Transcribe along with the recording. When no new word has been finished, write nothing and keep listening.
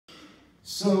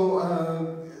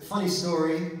So, funny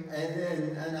story,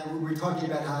 and we were talking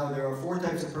about how there are 4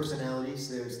 types of personalities.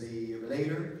 There's the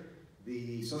relator,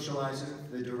 the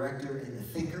socializer, the director, and the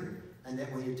thinker. And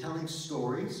that when you're telling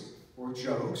stories or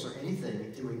jokes or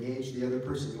anything to engage the other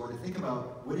person, you want to think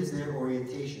about what is their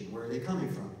orientation, where are they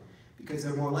coming from? Because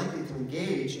they're more likely to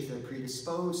engage if they're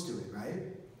predisposed to it, right?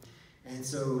 And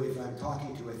so if I'm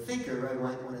talking to a thinker, I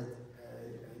might want to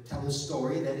tell a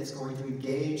story that is going to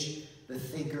engage the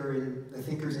thinker and the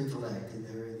thinker's intellect and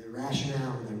their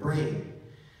rationale and their brain.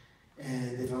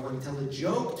 And if I want to tell a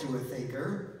joke to a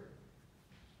thinker,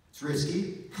 it's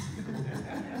risky.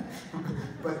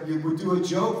 But you would do a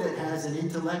joke that has an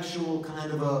intellectual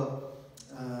kind of a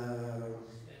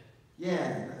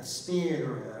spin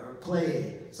or a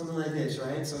play, something like this,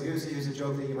 right? So here's a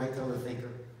joke that you might tell a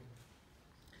thinker.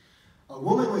 A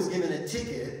woman was given a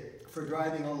ticket for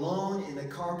driving alone in the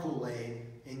carpool lane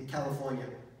in California.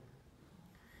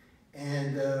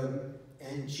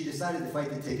 And she decided to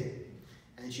fight the ticket.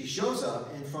 And she shows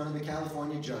up in front of the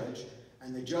California judge,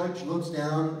 and the judge looks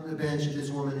down the bench at this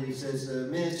woman and he says,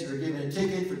 Miss, you were given a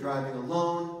ticket for driving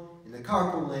alone in the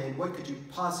carpool lane. What could you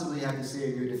possibly have to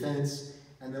say in your defense?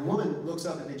 And the woman looks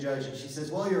up at the judge and she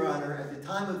says, well, Your Honor, at the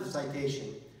time of the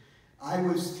citation, I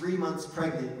was 3 months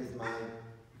pregnant with my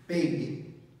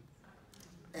baby.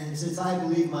 And since I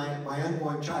believe my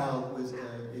unborn child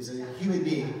is a human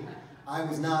being, I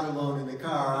was not alone in the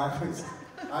car.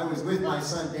 I was with my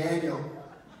son Daniel.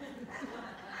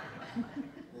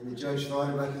 And the judge thought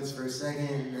about this for a second,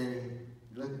 and then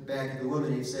he looked back at the woman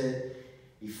and he said,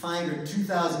 he fined her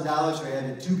 $2,000 for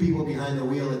having 2 people behind the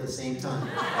wheel at the same time.